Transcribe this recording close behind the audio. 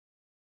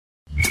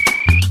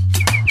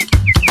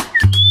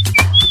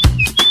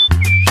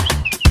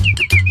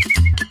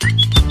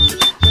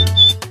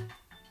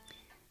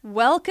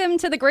Welcome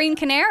to the Green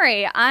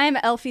Canary. I'm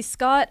Elfie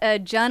Scott, a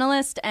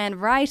journalist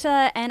and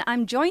writer, and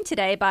I'm joined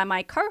today by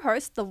my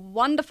co-host, the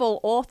wonderful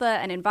author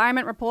and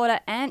environment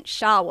reporter, Ant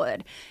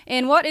Sharwood,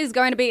 in what is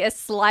going to be a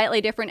slightly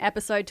different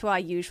episode to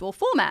our usual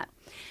format.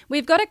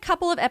 We've got a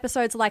couple of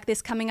episodes like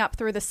this coming up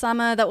through the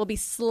summer that will be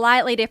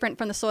slightly different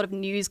from the sort of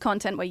news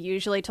content we're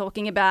usually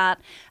talking about.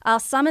 Our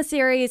summer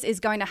series is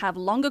going to have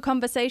longer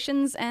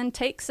conversations and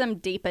take some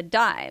deeper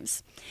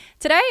dives.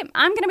 Today,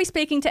 I'm going to be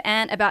speaking to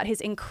Ant about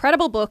his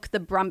incredible book, The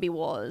Brumby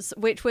Wars,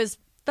 which was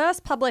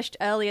first published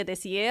earlier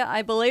this year,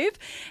 I believe.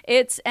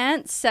 It's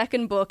Ant's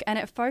second book, and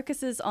it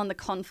focuses on the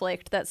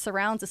conflict that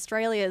surrounds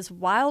Australia's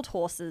wild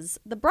horses,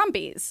 the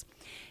Brumbies.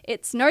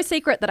 It's no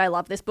secret that I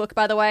love this book,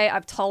 by the way.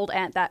 I've told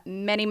Ant that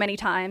many, many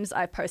times.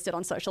 I've posted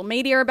on social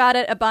media about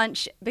it a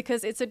bunch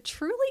because it's a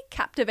truly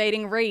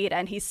captivating read,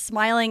 and he's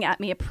smiling at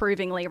me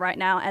approvingly right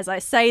now as I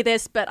say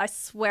this, but I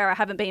swear I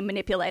haven't been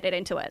manipulated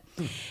into it.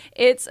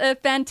 It's a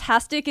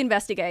fantastic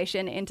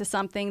investigation into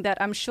something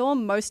that I'm sure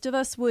most of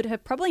us would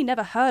have probably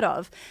never heard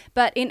of,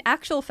 but in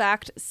actual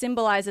fact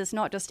symbolizes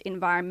not just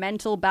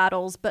environmental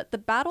battles, but the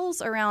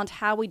battles around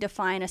how we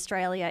define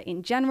Australia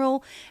in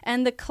general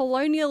and the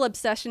colonial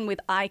obsession with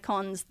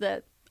icons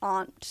that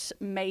aren't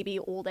maybe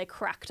all they're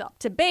cracked up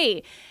to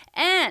be.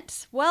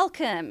 Ant,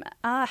 welcome.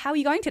 How are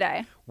you going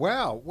today?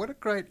 Wow, what a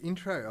great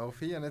intro,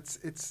 Elfie, and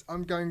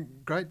I'm going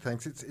great,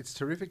 thanks. It's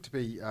terrific to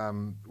be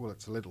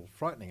it's a little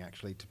frightening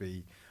actually to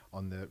be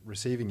on the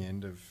receiving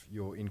end of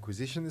your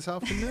inquisition this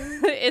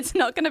afternoon. It's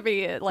not going to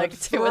be too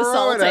throw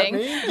assaulting.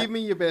 It at me, give me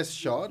your best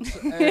shot,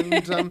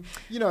 and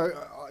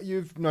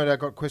you've no doubt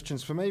got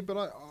questions for me, but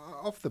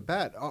off the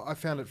bat, I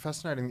found it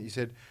fascinating that you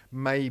said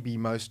maybe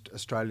most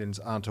Australians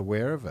aren't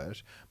aware of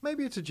it.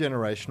 Maybe it's a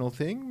generational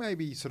thing.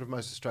 Maybe sort of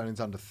most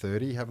Australians under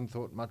 30 haven't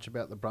thought much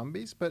about the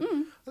Brumbies. But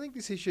I think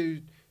this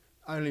issue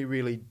only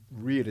really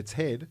reared its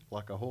head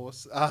like a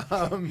horse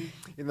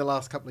in the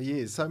last couple of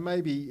years. So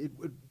maybe it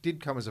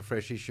did come as a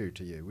fresh issue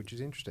to you, which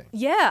is interesting.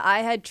 Yeah, I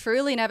had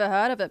truly never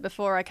heard of it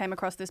before I came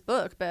across this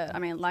book. But I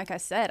mean, like I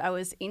said, I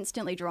was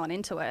instantly drawn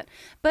into it.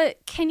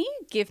 But can you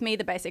give me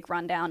the basic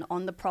rundown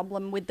on the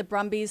problem with the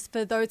Brumbies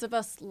for those of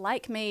us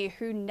like me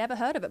who never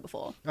heard of it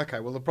before? Okay,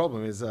 well, the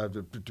problem is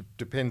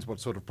depends what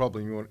sort of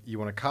problem you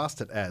want to cast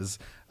it as,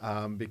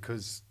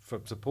 because for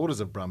supporters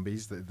of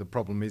Brumbies, the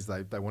problem is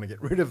they want to get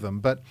rid of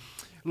them. But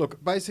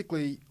look,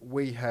 basically,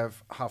 we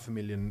have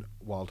 500,000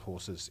 wild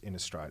horses in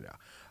Australia.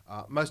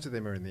 Most of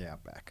them are in the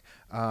outback,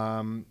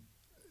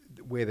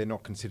 where they're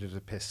not considered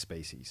a pest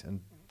species,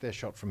 and they're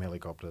shot from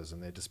helicopters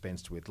and they're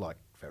dispensed with like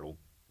feral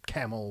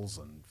camels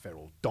and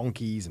feral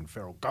donkeys and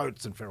feral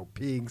goats and feral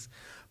pigs.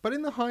 But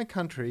in the high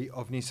country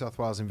of New South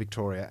Wales and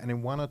Victoria, and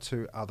in one or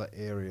two other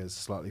areas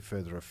slightly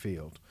further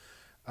afield,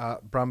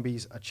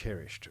 Brumbies are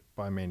cherished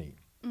by many.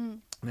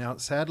 Now,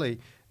 sadly,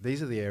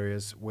 these are the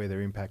areas where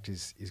their impact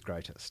is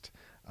greatest.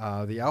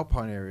 The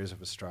alpine areas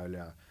of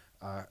Australia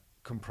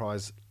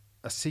comprise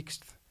a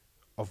sixth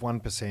of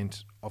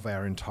 1% of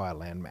our entire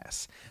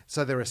landmass.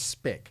 So they're a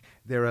speck.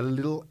 They're a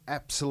little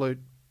absolute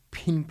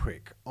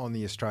pinprick on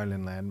the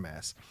Australian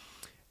landmass.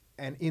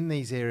 And in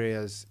these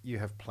areas, you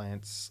have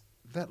plants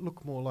that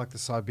look more like the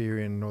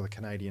Siberian or the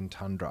Canadian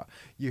tundra.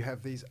 You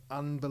have these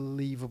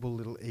unbelievable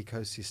little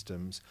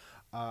ecosystems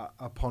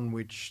upon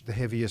which the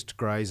heaviest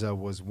grazer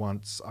was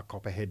once a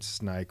copperhead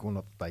snake, or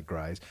not that they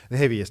graze, the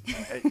heaviest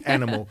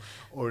animal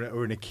or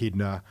an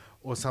echidna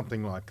or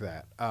something like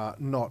that,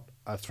 not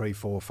a 300,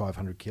 400,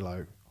 500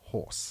 kilo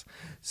horse.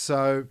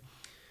 So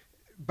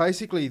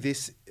basically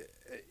this,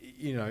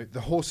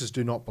 the horses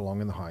do not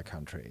belong in the high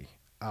country,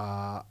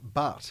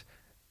 but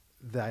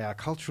they are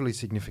culturally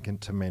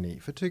significant to many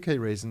for two key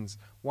reasons.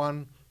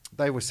 One,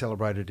 they were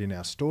celebrated in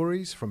our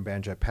stories from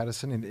Banjo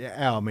Paterson, in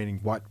our meaning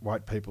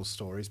white people's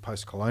stories,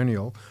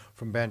 post-colonial,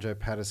 from Banjo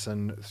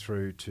Paterson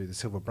through to the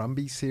Silver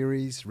Brumby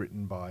series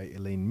written by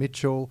Eileen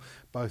Mitchell.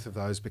 Both of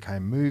those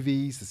became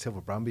movies. The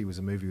Silver Brumby was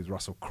a movie with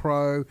Russell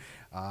Crowe.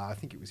 I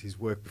think it was his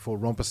work before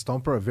Romper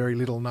Stomper, a very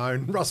little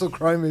known Russell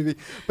Crowe movie.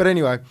 But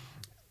anyway,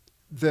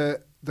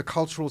 the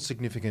cultural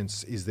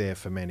significance is there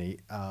for many,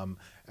 and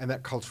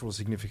that cultural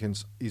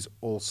significance is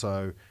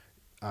also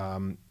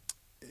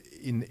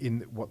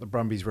in what the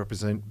Brumbies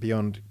represent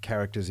beyond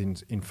characters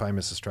in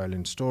famous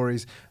Australian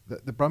stories.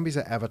 The Brumbies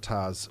are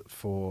avatars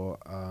for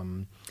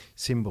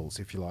symbols,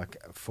 if you like,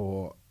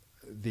 for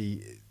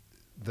the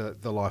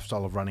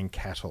lifestyle of running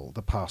cattle,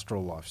 the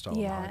pastoral lifestyle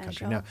of the high country.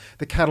 Sure. Now,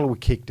 the cattle were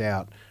kicked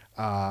out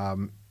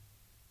of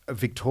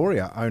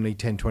Victoria only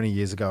 10, 20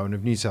 years ago, and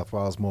of New South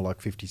Wales more like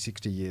 50,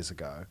 60 years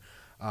ago.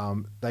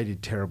 They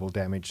did terrible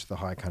damage to the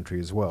high country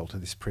as well, to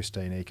this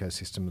pristine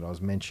ecosystem that I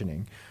was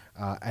mentioning.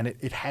 And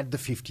it had the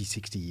 50,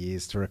 60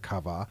 years to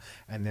recover,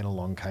 and then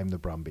along came the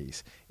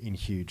Brumbies in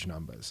huge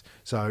numbers.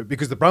 So,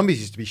 because the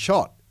Brumbies used to be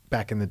shot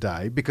back in the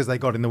day because they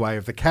got in the way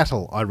of the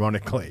cattle,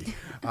 ironically.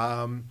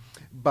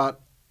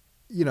 But,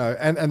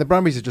 and the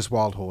Brumbies are just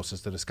wild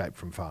horses that escape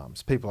from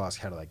farms. People ask,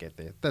 how do they get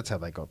there? That's how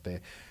they got there.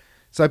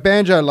 So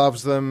Banjo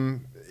loves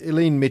them.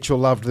 Eileen Mitchell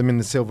loved them in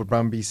the Silver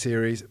Brumby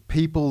series.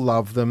 People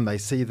love them. They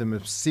see them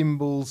as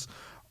symbols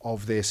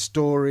of their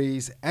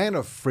stories and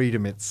of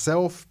freedom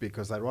itself,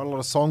 because they write a lot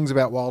of songs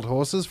about wild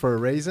horses for a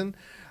reason.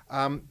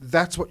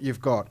 That's what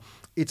you've got.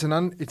 It's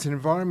an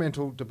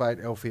environmental debate,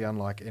 Elfie,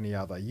 unlike any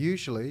other.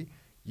 Usually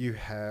you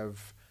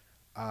have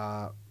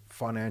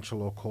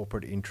financial or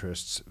corporate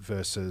interests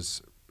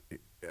versus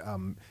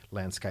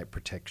landscape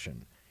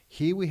protection.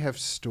 Here we have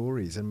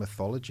stories and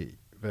mythology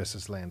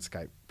versus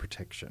landscape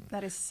protection.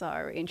 That is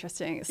so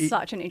interesting. It's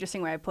such an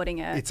interesting way of putting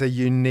it. It's a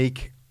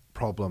unique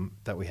problem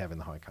that we have in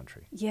the high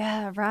country.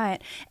 Yeah, right.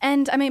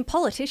 And I mean,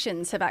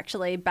 politicians have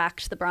actually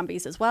backed the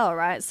Brumbies as well,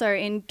 right? So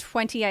in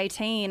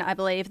 2018, I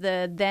believe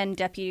the then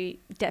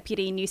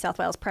Deputy New South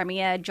Wales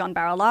Premier, John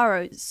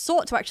Barilaro,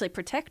 sought to actually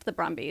protect the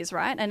Brumbies,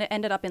 right? And it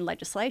ended up in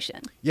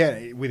legislation.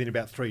 Yeah, within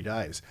about 3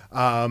 days.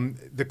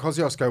 The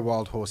Kosciuszko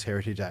Wild Horse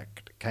Heritage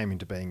Act came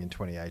into being in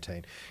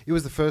 2018. It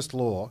is the first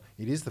law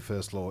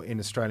in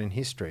Australian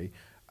history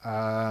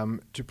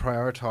to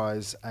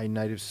prioritise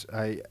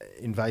a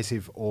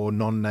invasive or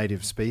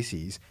non-native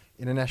species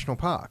in a national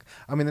park.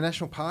 I mean, the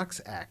National Parks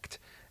Act,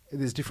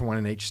 there's a different one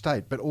in each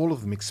state, but all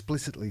of them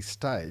explicitly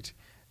state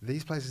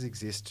these places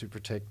exist to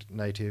protect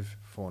native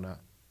fauna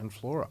and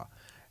flora.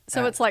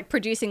 So it's like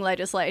producing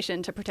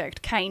legislation to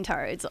protect cane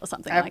toads or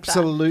something like that.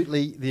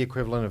 Absolutely the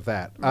equivalent of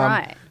that.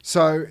 Right.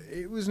 So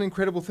it was an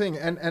incredible thing,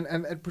 and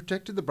it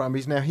protected the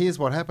Brumbies. Now, here's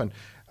what happened.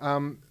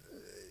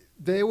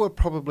 There were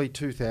probably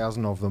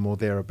 2,000 of them or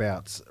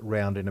thereabouts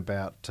round in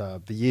about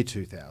the year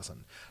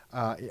 2000.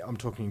 I'm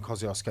talking in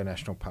Kosciuszko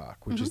National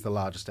Park, which is the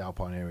largest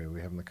alpine area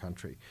we have in the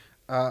country.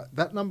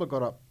 That number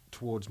got up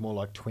towards more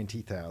like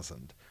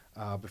 20,000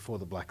 before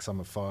the Black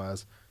Summer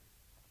fires.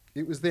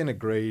 It was then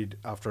agreed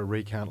after a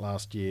recount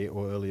last year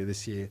or earlier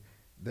this year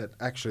that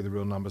actually the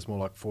real number is more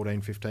like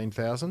 14,000,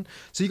 15,000.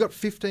 So you got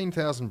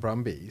 15,000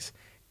 Brumbies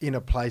in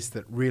a place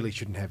that really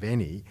shouldn't have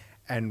any,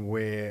 and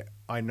where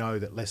I know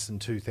that less than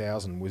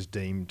 2,000 was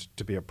deemed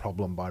to be a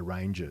problem by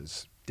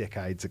rangers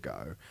decades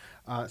ago.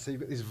 So you've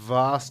got this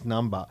vast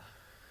number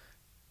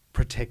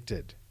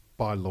protected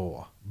by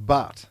law.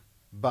 But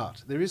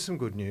there is some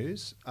good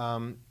news.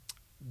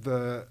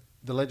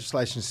 The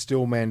legislation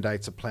still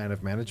mandates a plan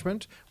of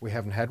management. We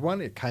haven't had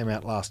one. It came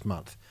out last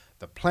month.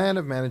 The plan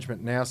of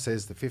management now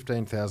says the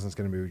 15,000 is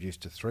going to be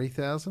reduced to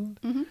 3,000.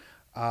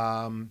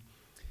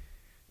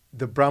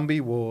 The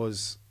Brumby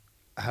Wars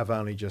have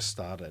only just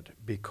started,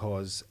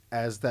 because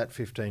as that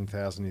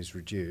 15,000 is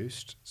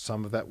reduced,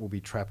 some of that will be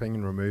trapping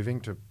and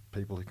removing to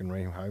people who can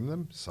rehome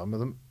them. Some of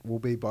them will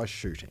be by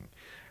shooting.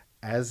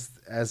 As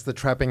the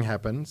trapping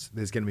happens,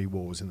 there's going to be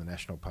wars in the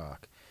national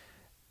park.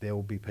 There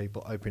will be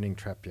people opening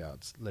trap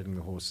yards, letting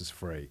the horses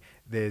free.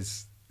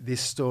 This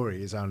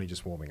story is only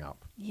just warming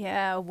up.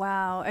 Yeah,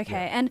 wow. Okay.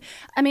 Yeah. And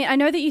I mean, I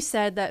know that you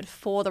said that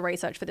for the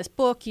research for this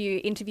book,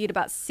 you interviewed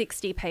about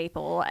 60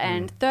 people,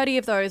 and 30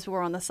 of those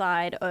were on the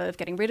side of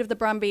getting rid of the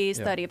Brumbies,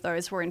 30 of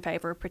those were in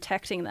favour of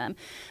protecting them.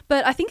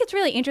 But I think it's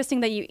really interesting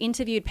that you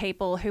interviewed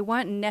people who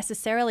weren't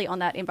necessarily on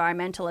that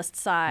environmentalist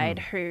side,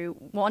 who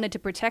wanted to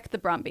protect the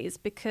Brumbies,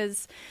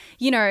 because,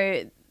 you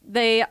know,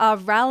 they are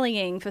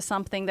rallying for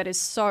something that is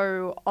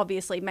so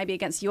obviously maybe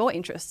against your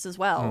interests as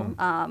well,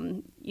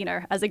 you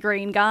know, as a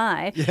green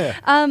guy.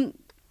 Yeah.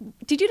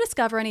 Did you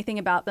discover anything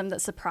about them that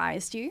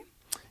surprised you?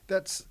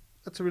 That's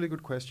a really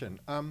good question.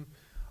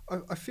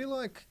 I feel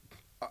like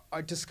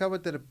I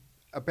discovered that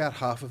about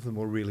half of them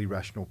were really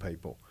rational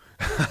people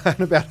and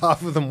about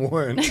half of them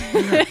weren't.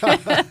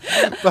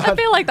 I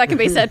feel like that can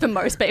be said for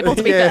most people,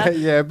 to be fair.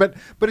 Yeah, but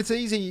it's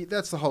easy.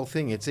 That's the whole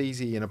thing. It's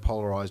easy in a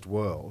polarised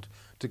world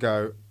to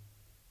go,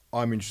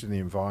 I'm interested in the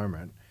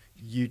environment.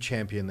 You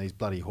champion these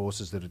bloody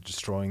horses that are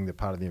destroying the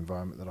part of the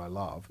environment that I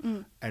love,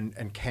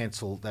 and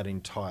cancel that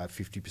entire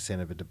 50%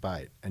 of a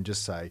debate and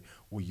just say,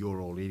 well, you're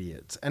all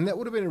idiots. And that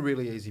would have been a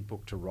really easy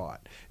book to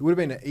write. It would have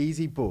been an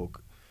easy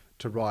book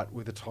to write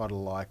with a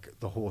title like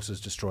The Horses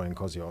Destroying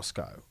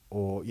Kosciuszko,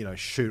 or, you know,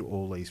 Shoot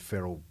All These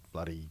Feral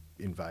Bloody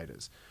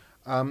Invaders.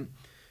 Would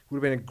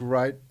have been a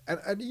great...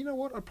 And you know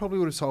what? I probably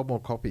would have sold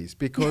more copies,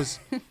 because...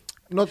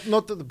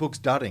 Not that the book's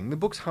dudding. The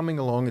book's humming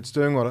along. It's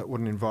doing what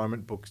an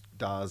environment book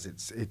does.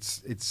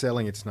 It's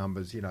selling its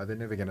numbers. You know, they're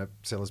never going to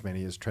sell as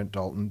many as Trent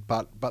Dalton,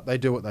 but they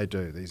do what they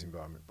do, these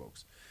environment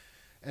books.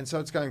 And so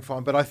it's going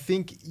fine. But I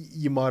think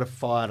you might have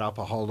fired up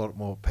a whole lot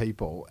more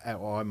people,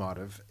 or I might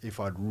have, if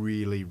I'd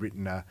really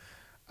written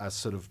a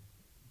sort of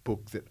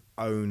book that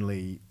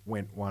only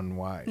went one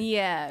way.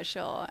 Yeah,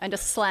 sure. And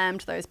just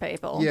slammed those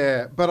people.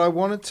 Yeah, but I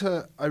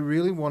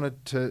really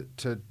wanted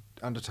to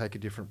undertake a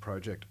different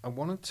project. I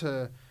wanted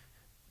to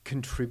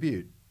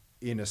contribute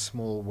in a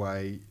small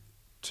way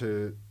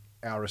to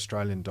our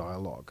Australian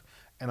dialogue.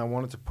 And I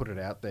wanted to put it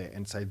out there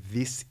and say,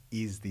 this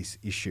is this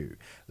issue.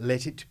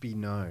 Let it be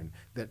known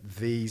that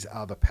these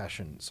are the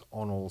passions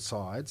on all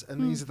sides,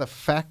 and these are the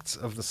facts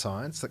of the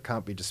science that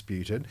can't be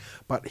disputed.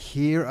 But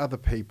here are the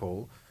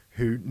people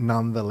who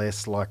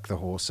nonetheless like the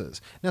horses.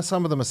 Now,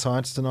 some of them are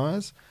science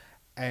deniers,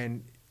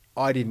 and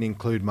I didn't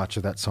include much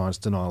of that science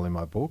denial in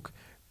my book,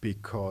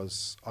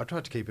 because I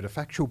tried to keep it a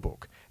factual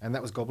book, and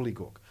that was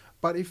gobbledygook.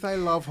 But if they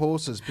love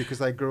horses because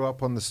they grew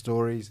up on the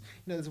stories,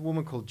 there's a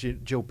woman called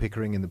Jill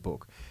Pickering in the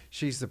book.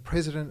 She's the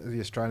president of the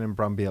Australian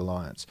Brumby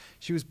Alliance.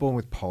 She was born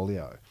with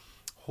polio.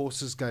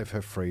 Horses gave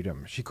her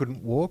freedom. She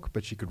couldn't walk,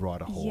 but she could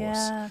ride a horse.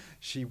 Yeah.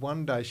 She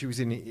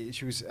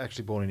was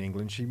actually born in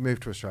England. She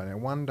moved to Australia.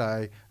 One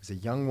day, as a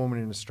young woman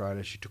in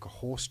Australia, she took a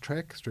horse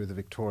trek through the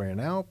Victorian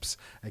Alps,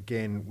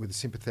 again with a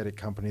sympathetic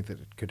company that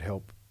it could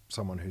help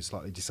someone who's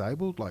slightly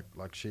disabled,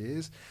 like she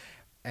is,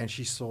 and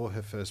she saw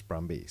her first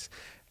Brumbies.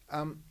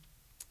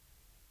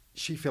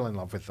 She fell in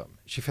love with them.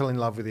 She fell in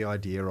love with the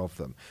idea of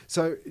them.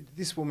 So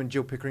this woman,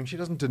 Jill Pickering, she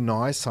doesn't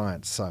deny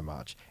science so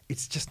much.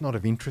 It's just not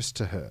of interest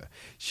to her.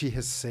 She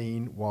has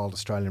seen wild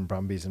Australian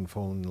Brumbies and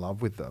fallen in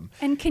love with them.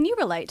 And can you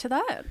relate to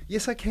that?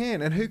 Yes, I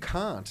can. And who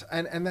can't?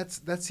 And that's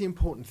the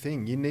important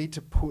thing. You need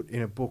to put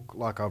in a book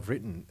like I've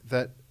written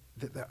that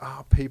there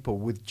are people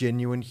with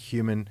genuine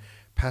human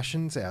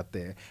passions out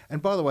there.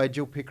 And by the way,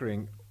 Jill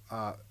Pickering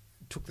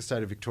took the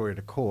state of Victoria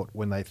to court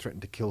when they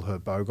threatened to kill her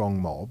Bogong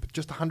mob.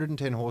 Just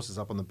 110 horses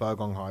up on the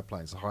Bogong High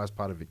Plains, the highest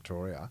part of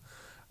Victoria.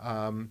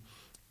 And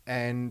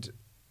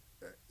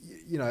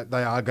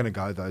they are going to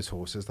go, those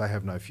horses. They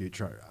have no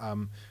future,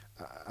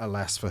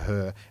 alas for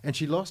her. And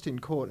she lost in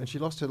court, and she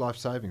lost her life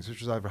savings, which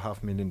was over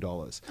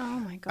 $500,000. Oh,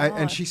 my God.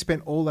 And she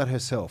spent all that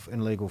herself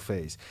in legal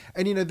fees.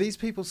 And, these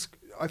people,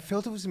 I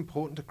felt it was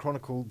important to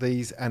chronicle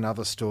these and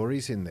other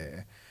stories in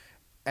there.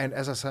 And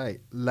as I say,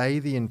 lay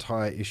the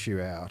entire issue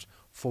out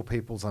for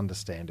people's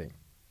understanding.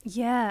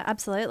 Yeah,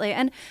 absolutely.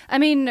 And I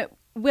mean,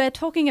 we're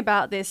talking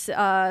about this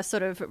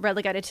sort of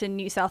relegated to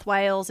New South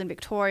Wales and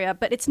Victoria,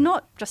 but it's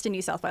not just a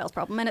New South Wales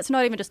problem, and it's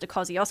not even just a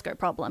Kosciuszko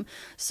problem.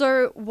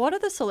 So what are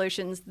the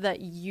solutions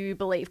that you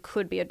believe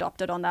could be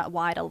adopted on that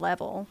wider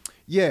level?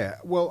 Yeah,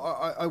 well,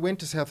 I went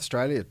to South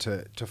Australia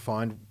to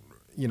find,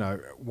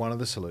 one of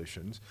the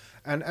solutions.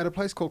 And at a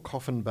place called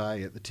Coffin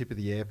Bay at the tip of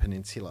the Eyre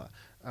Peninsula,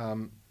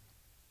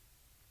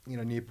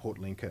 near Port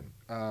Lincoln,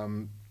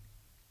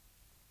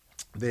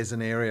 there's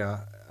an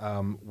area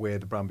where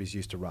the Brumbies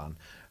used to run.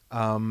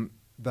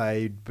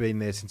 They'd been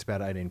there since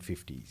about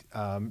 1850.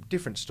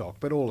 Different stock,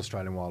 but all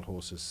Australian wild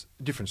horses.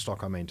 Different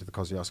stock, I mean, to the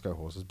Kosciuszko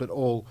horses, but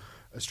all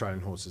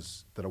Australian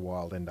horses that are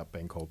wild end up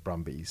being called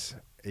Brumbies,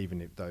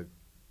 even if though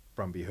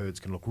Brumby herds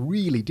can look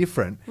really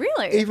different.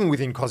 Really? Even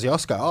within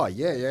Kosciuszko. Oh,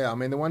 yeah. I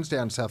mean, the ones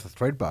down south of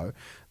Thredbo,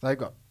 they've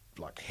got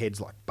heads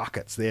like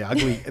buckets. They're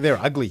ugly. They're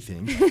ugly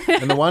things.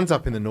 And the ones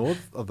up in the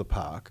north of the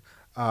park,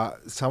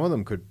 some of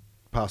them could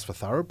pass for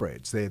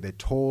thoroughbreds. They're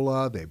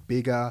taller, they're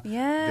bigger.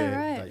 Yeah,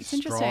 right. They It's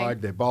interesting.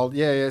 they're bold.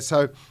 Yeah.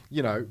 So,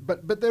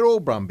 but they're all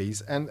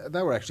Brumbies, and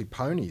they were actually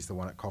ponies, the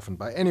one at Coffin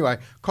Bay. Anyway,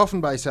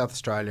 Coffin Bay, South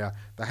Australia,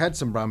 they had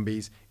some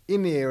Brumbies.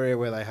 In the area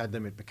where they had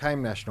them, it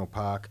became National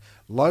Park.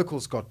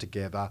 Locals got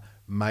together,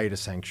 made a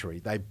sanctuary.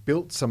 They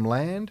built some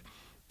land.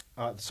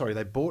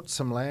 They bought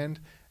some land,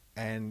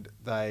 and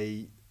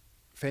they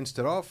fenced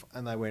it off,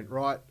 and they went,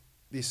 right,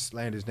 this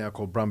land is now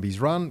called Brumby's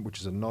Run, which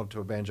is a nod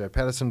to a Banjo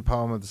Paterson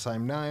poem of the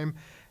same name,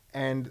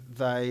 and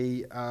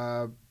they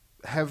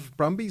have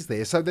Brumbies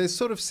there. So they're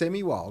sort of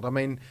semi-wild. I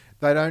mean,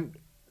 they don't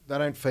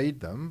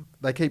feed them.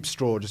 They keep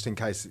straw just in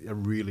case a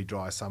really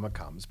dry summer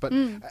comes. But,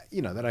 they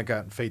don't go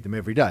out and feed them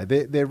every day.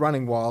 They're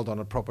running wild on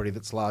a property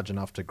that's large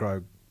enough to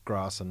grow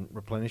grass and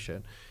replenish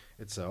it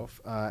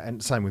itself,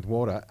 and same with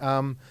water.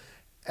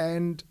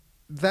 And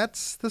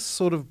that's the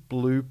sort of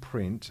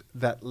blueprint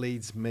that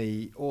leads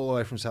me all the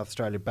way from South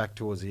Australia back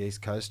towards the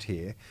east coast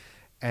here,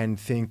 and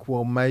think,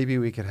 well, maybe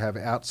we could have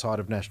outside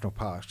of national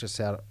parks, just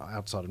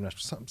outside of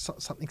national,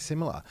 something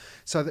similar,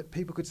 so that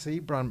people could see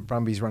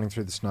Brumbies running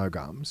through the snow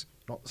gums,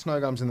 not the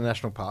snow gums in the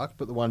national park,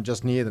 but the one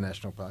just near the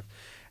national park,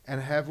 and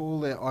have all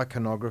their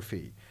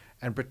iconography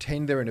and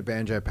pretend they're in a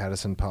Banjo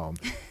Paterson poem,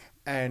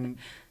 and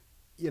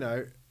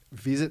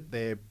visit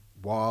their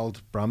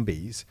wild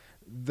Brumbies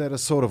that are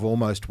sort of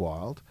almost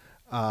wild.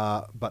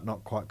 But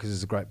not quite, because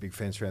there's a great big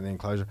fence around the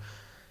enclosure.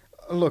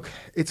 Look,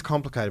 it's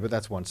complicated, but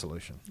that's one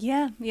solution.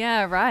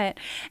 Yeah, right.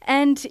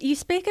 And you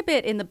speak a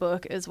bit in the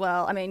book as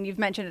well. I mean, you've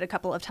mentioned it a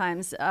couple of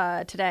times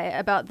today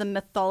about the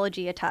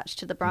mythology attached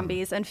to the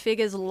Brumbies and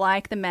figures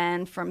like the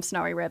man from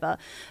Snowy River.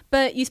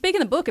 But you speak in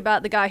the book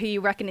about the guy who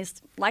you reckon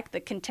is like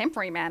the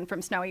contemporary man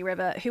from Snowy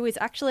River, who is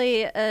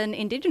actually an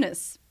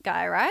Indigenous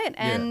guy, right?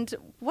 And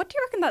what do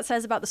you reckon that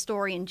says about the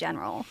story in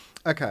general?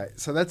 Okay,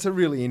 so that's a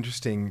really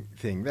interesting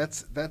thing.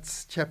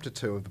 That's chapter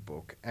 2 of the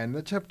book, and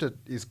the chapter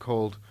is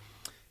called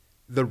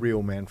The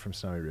Real Man from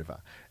Snowy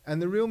River. And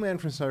the Real Man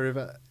from Snowy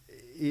River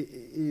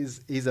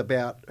is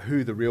about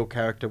who the real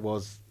character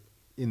was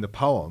in the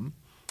poem.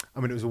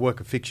 I mean, it was a work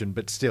of fiction,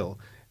 but still,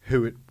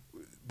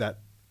 that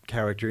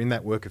character in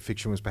that work of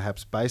fiction was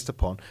perhaps based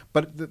upon.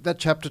 But that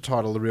chapter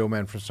title, The Real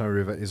Man from Snowy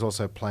River, is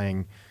also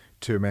playing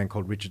to a man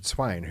called Richard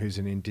Swain, who's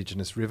an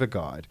Indigenous river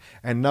guide.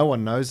 And no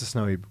one knows the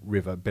Snowy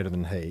River better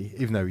than he,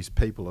 even though his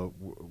people are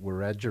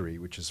Wiradjuri,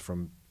 which is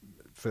from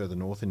further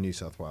north in New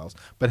South Wales.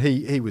 But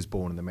he was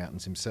born in the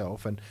mountains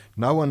himself, and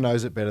no one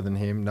knows it better than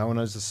him. No one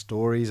knows the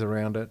stories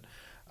around it.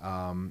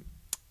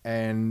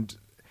 And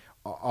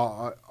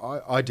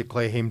I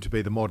declare him to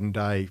be the modern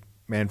day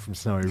man from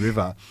Snowy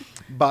River.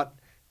 But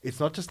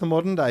it's not just the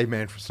modern day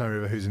man from Snowy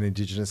River who's an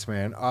Indigenous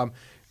man.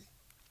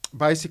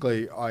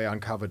 Basically, I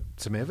uncovered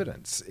some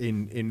evidence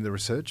in the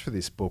research for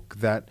this book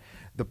that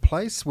the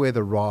place where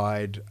the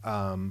ride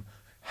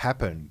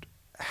happened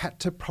had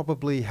to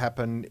probably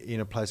happen in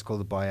a place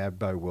called the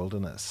Bayadbo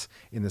Wilderness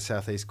in the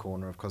southeast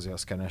corner of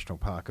Kosciuszko National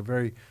Park, a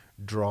very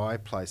dry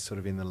place sort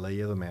of in the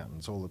lee of the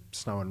mountains. All the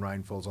snow and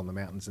rain falls on the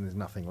mountains and there's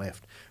nothing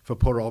left for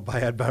poor old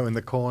Bayadbo in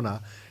the corner.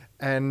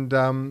 And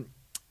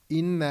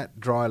in that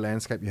dry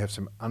landscape, you have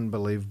some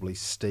unbelievably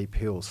steep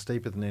hills,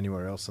 steeper than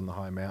anywhere else in the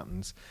high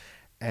mountains.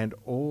 And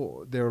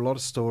there are a lot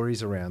of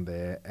stories around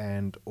there,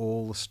 and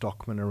all the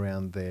stockmen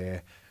around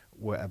there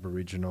were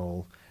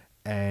Aboriginal.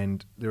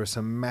 And there are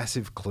some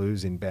massive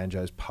clues in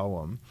Banjo's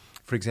poem.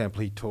 For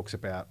example, he talks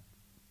about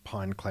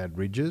pine-clad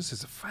ridges.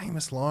 There's a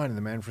famous line in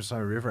The Man from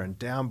Snowy River, and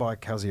down by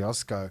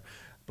Kosciuszko,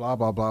 blah,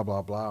 blah, blah,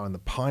 blah, blah, and the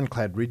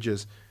pine-clad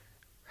ridges.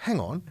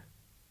 Hang on.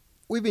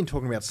 We've been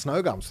talking about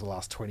snow gums for the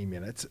last 20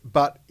 minutes,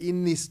 but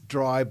in this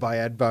dry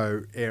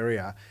Bayadbo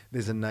area,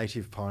 there's a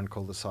native pine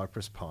called the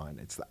cypress pine.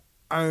 It's the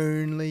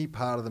only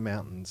part of the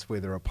mountains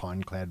where there are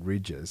pine-clad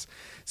ridges.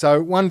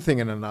 So one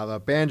thing and another,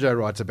 Banjo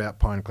writes about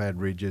pine-clad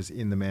ridges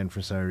in The Man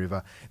from Snowy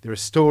River. There are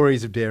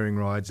stories of daring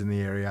rides in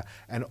the area,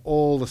 and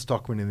all the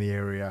stockmen in the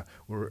area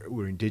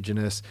were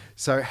Indigenous.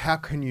 So how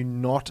can you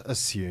not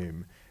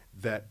assume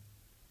that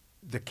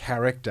the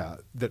character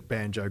that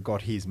Banjo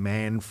got his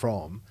man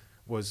from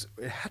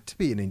it had to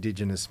be an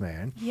Indigenous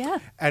man. Yeah.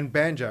 And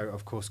Banjo,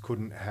 of course,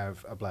 couldn't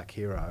have a black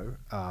hero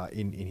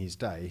in his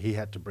day. He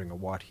had to bring a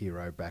white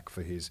hero back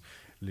for his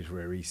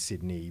literary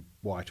Sydney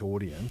white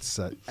audience.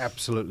 So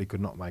absolutely could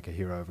not make a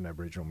hero of an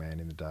Aboriginal man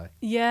in the day.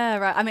 Yeah,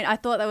 right. I mean, I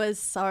thought that was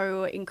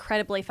so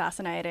incredibly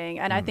fascinating.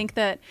 And I think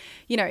that,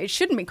 it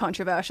shouldn't be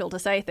controversial to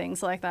say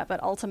things like that,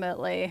 but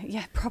ultimately,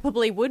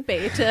 probably would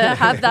be to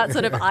have that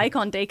sort of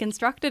icon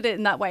deconstructed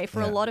in that way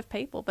for a lot of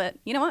people. But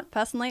you know what?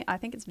 Personally, I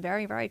think it's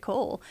very, very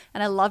cool.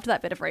 And I loved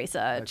that bit of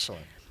research.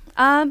 Excellent.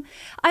 I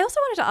also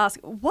wanted to ask,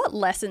 what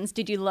lessons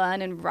did you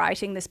learn in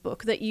writing this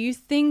book that you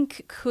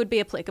think could be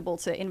applicable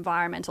to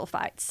environmental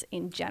fights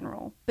in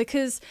general?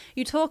 Because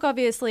you talk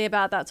obviously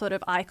about that sort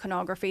of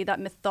iconography, that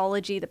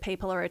mythology that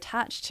people are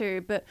attached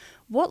to, but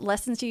what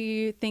lessons do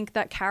you think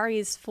that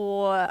carries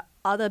for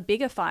other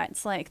bigger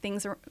fights, like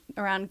things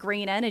around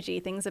green energy,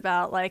 things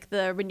about like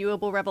the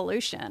renewable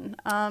revolution?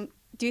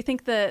 Do you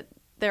think that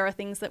there are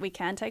things that we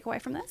can take away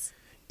from this?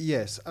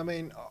 Yes. I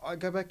mean, I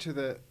go back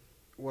to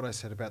what I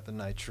said about the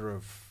nature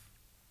of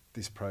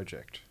this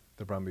project,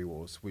 the Brumby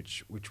Wars,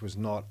 which was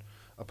not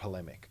a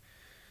polemic.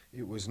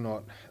 It was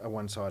not a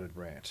one-sided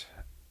rant.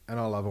 And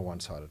I love a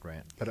one-sided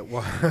rant, but it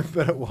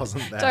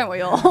wasn't that. Don't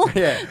we all?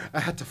 Yeah, I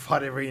had to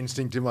fight every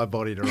instinct in my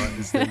body to write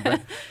this thing,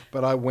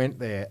 but I went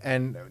there,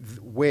 and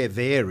where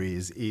there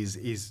is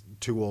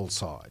to all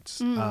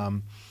sides.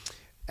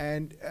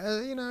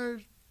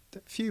 A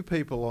few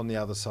people on the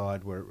other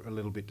side were a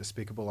little bit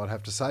despicable, I'd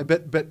have to say,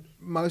 but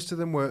most of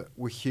them were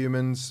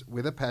humans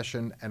with a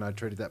passion, and I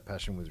treated that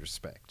passion with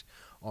respect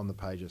on the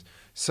pages.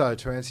 So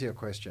to answer your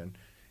question,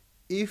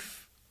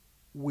 if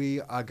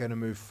we are going to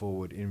move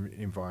forward in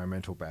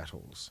environmental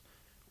battles,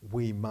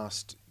 we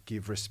must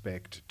give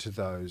respect to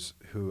those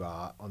who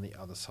are on the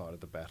other side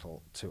of the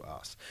battle to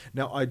us.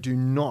 Now, I do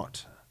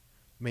not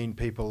mean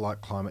people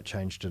like climate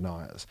change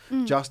deniers.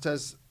 Just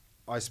as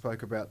I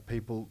spoke about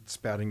people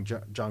spouting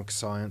junk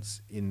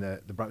science in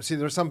the Brumbies. See,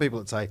 there are some people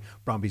that say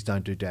Brumbies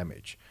don't do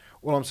damage.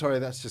 Well, I'm sorry,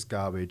 that's just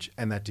garbage,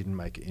 and that didn't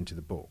make it into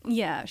the book.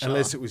 Yeah, sure.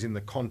 Unless it was in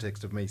the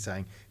context of me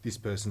saying, this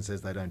person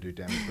says they don't do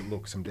damage, but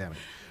look, some damage.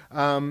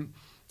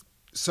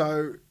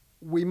 So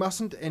we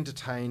mustn't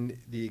entertain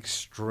the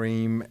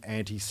extreme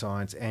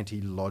anti-science,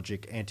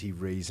 anti-logic,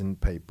 anti-reason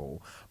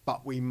people,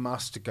 but we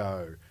must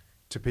go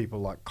to people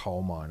like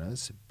coal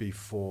miners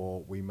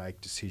before we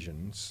make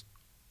decisions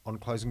on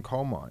closing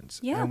coal mines.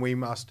 Yeah. And we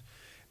must,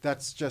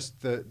 that's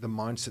just the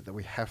mindset that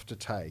we have to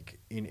take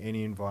in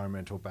any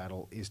environmental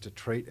battle, is to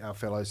treat our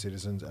fellow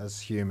citizens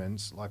as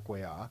humans like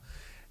we are,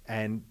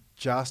 and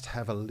just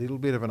have a little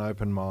bit of an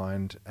open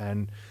mind.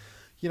 And,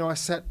 I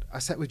sat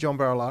with John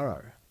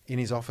Barilaro in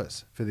his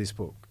office for this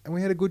book, and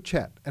we had a good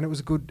chat, and it was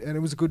a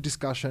good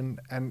discussion,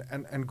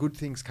 and good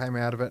things came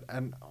out of it,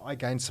 and I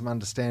gained some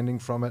understanding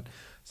from it.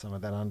 Some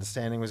of that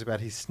understanding was about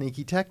his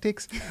sneaky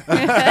tactics,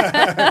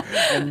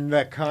 and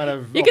that kind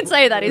of... You can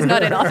say that, he's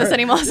not in office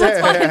anymore, so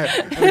it's fine.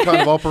 And the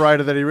kind of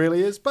operator that he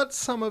really is, but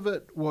some of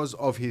it was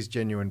of his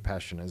genuine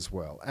passion as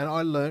well, and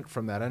I learnt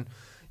from that. And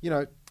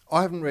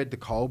I haven't read the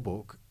coal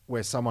book,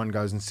 where someone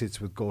goes and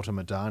sits with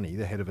Gautam Adani,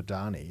 the head of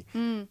Adani,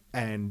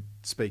 and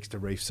speaks to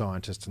reef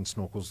scientists and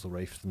snorkels the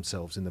reef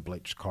themselves in the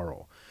bleached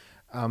coral.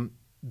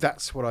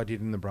 That's what I did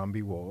in the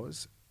Brumby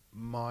Wars.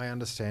 My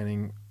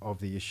understanding of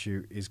the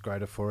issue is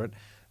greater for it.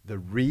 The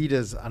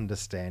reader's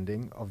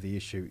understanding of the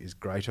issue is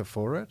greater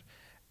for it.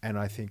 And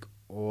I think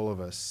all of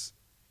us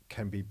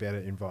can be better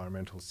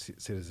environmental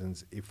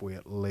citizens if we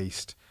at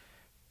least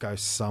go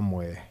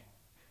somewhere.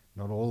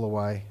 Not all the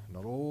way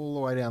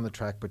down the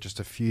track, but just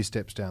a few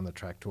steps down the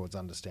track towards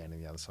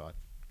understanding the other side.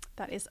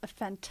 That is a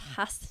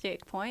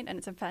fantastic point, and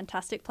it's a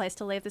fantastic place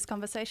to leave this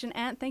conversation.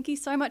 Ant, thank you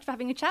so much for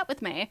having a chat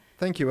with me.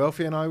 Thank you,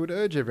 Elfie, and I would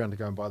urge everyone to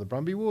go and buy the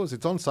Brumby Wars.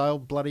 It's on sale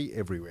bloody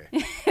everywhere.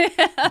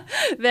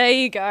 There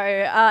you go.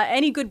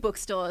 Any good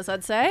bookstores,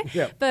 I'd say.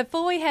 Yep.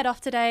 Before we head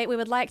off today, we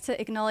would like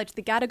to acknowledge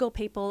the Gadigal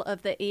people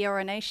of the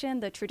Eora Nation,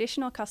 the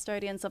traditional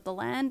custodians of the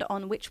land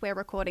on which we're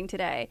recording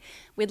today.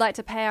 We'd like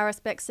to pay our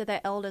respects to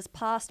their elders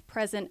past,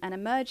 present and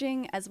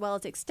emerging, as well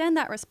as extend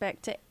that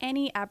respect to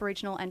any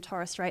Aboriginal and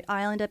Torres Strait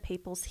Islander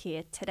peoples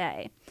here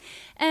today.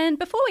 And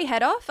before we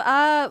head off,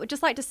 we'd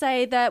just like to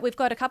say that we've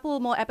got a couple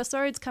more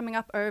episodes coming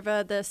up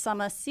over the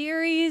summer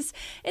series.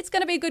 It's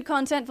going to be good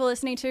content for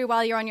listening to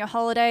while you're on your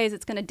holidays.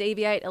 It's going to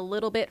deviate a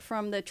little bit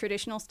from the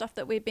traditional stuff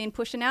that we've been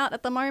pushing out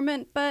at the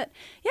moment. But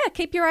yeah,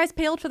 keep your eyes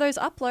peeled for those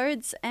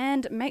uploads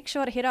and make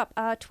sure to hit up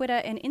our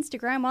Twitter and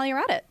Instagram while you're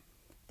at it.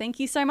 Thank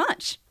you so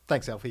much.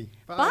 Thanks, Elfie.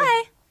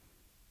 Bye.